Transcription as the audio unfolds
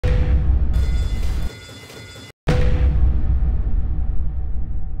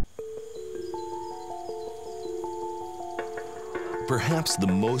Perhaps the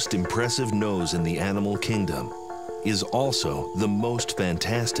most impressive nose in the animal kingdom is also the most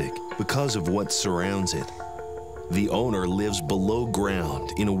fantastic because of what surrounds it. The owner lives below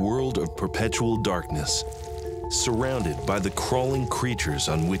ground in a world of perpetual darkness, surrounded by the crawling creatures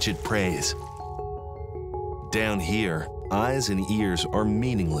on which it preys. Down here, eyes and ears are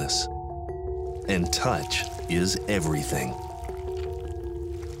meaningless, and touch is everything.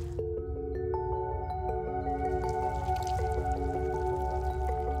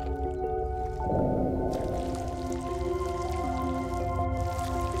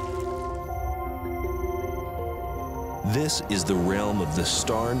 This is the realm of the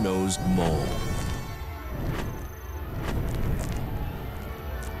star-nosed mole.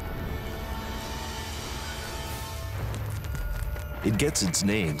 It gets its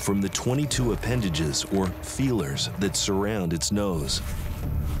name from the 22 appendages, or feelers, that surround its nose.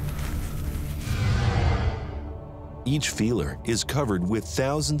 Each feeler is covered with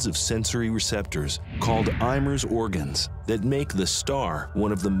thousands of sensory receptors called Eimer's organs that make the star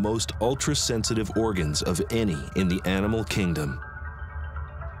one of the most ultra-sensitive organs of any in the animal kingdom.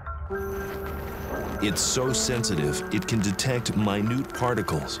 It's so sensitive it can detect minute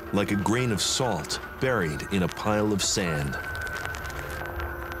particles like a grain of salt buried in a pile of sand.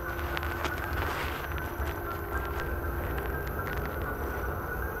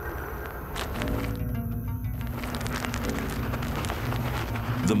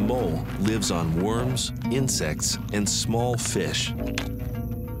 The mole lives on worms, insects, and small fish.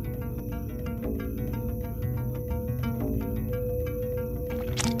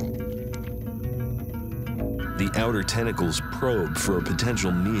 The outer tentacles probe for a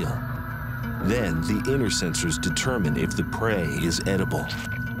potential meal. Then the inner sensors determine if the prey is edible.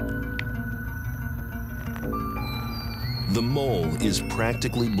 The mole is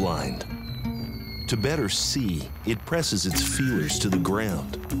practically blind. To better see, it presses its feelers to the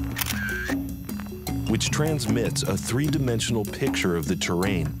ground, which transmits a three-dimensional picture of the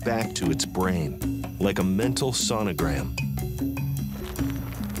terrain back to its brain, like a mental sonogram.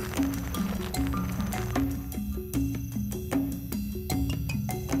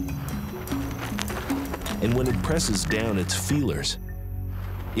 And when it presses down its feelers,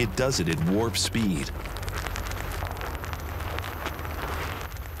 it does it at warp speed.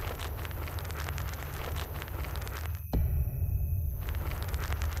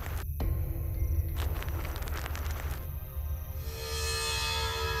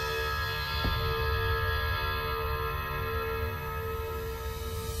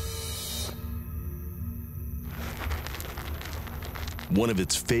 One of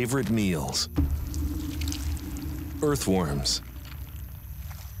its favorite meals: earthworms.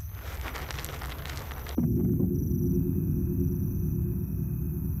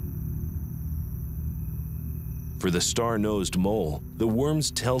 For the star-nosed mole, the worm's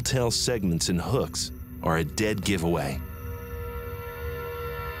telltale segments and hooks are a dead giveaway.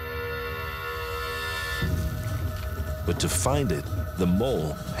 But to find it, the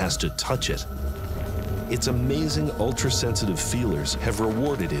mole has to touch it. Its amazing ultra-sensitive feelers have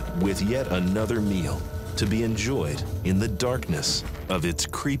rewarded it with yet another meal to be enjoyed in the darkness of its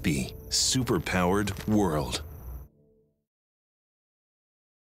creepy, superpowered world.